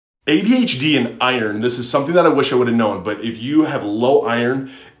ADHD and iron, this is something that I wish I would have known, but if you have low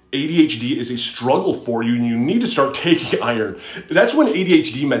iron, ADHD is a struggle for you and you need to start taking iron. That's when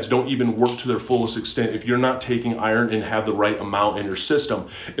ADHD meds don't even work to their fullest extent if you're not taking iron and have the right amount in your system.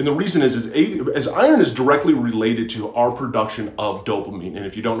 And the reason is as iron is directly related to our production of dopamine. And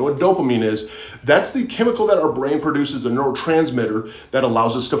if you don't know what dopamine is, that's the chemical that our brain produces, the neurotransmitter that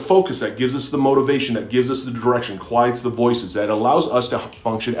allows us to focus, that gives us the motivation, that gives us the direction, quiets the voices, that allows us to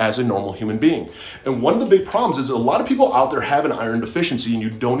function as a normal human being. And one of the big problems is a lot of people out there have an iron deficiency and you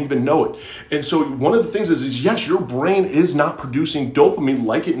don't even know it. And so one of the things is yes, your brain is not producing dopamine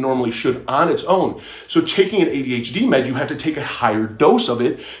like it normally should on its own. So taking an ADHD med, you have to take a higher dose of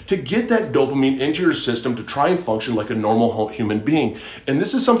it to get that dopamine into your system to try and function like a normal human being. And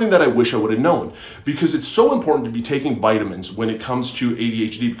this is something that I wish I would have known, because it's so important to be taking vitamins when it comes to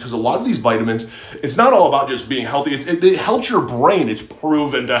ADHD, because a lot of these vitamins, it's not all about just being healthy. It helps your brain. It's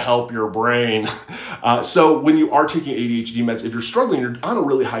proven to help your brain. So when you are taking ADHD meds, if you're struggling, you're on a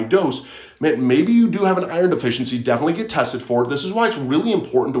really high dose, man, maybe you do have an iron deficiency, definitely get tested for it. This is why it's really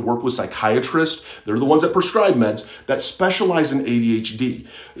important to work with psychiatrists. They're the ones that prescribe meds that specialize in ADHD.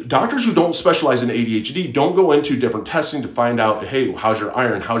 Doctors who don't specialize in ADHD don't go into different testing to find out, hey, how's your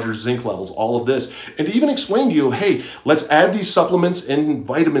iron, how's your zinc levels, all of this. And to even explain to you, hey, let's add these supplements and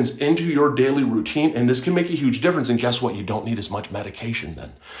vitamins into your daily routine, and this can make a huge difference. And guess what? You don't need as much medication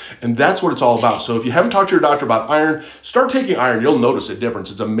then. And that's what it's all about. So if you haven't talked to your doctor about iron, start taking iron. You'll notice a difference.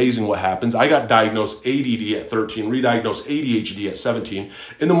 It's amazing what happens. I got diagnosed ADD at 13, re-diagnosed ADHD at 17.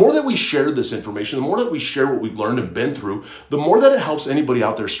 And the more that we share this information, the more that we share what we've learned and been through, the more that it helps anybody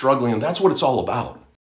out there struggling. And that's what it's all about.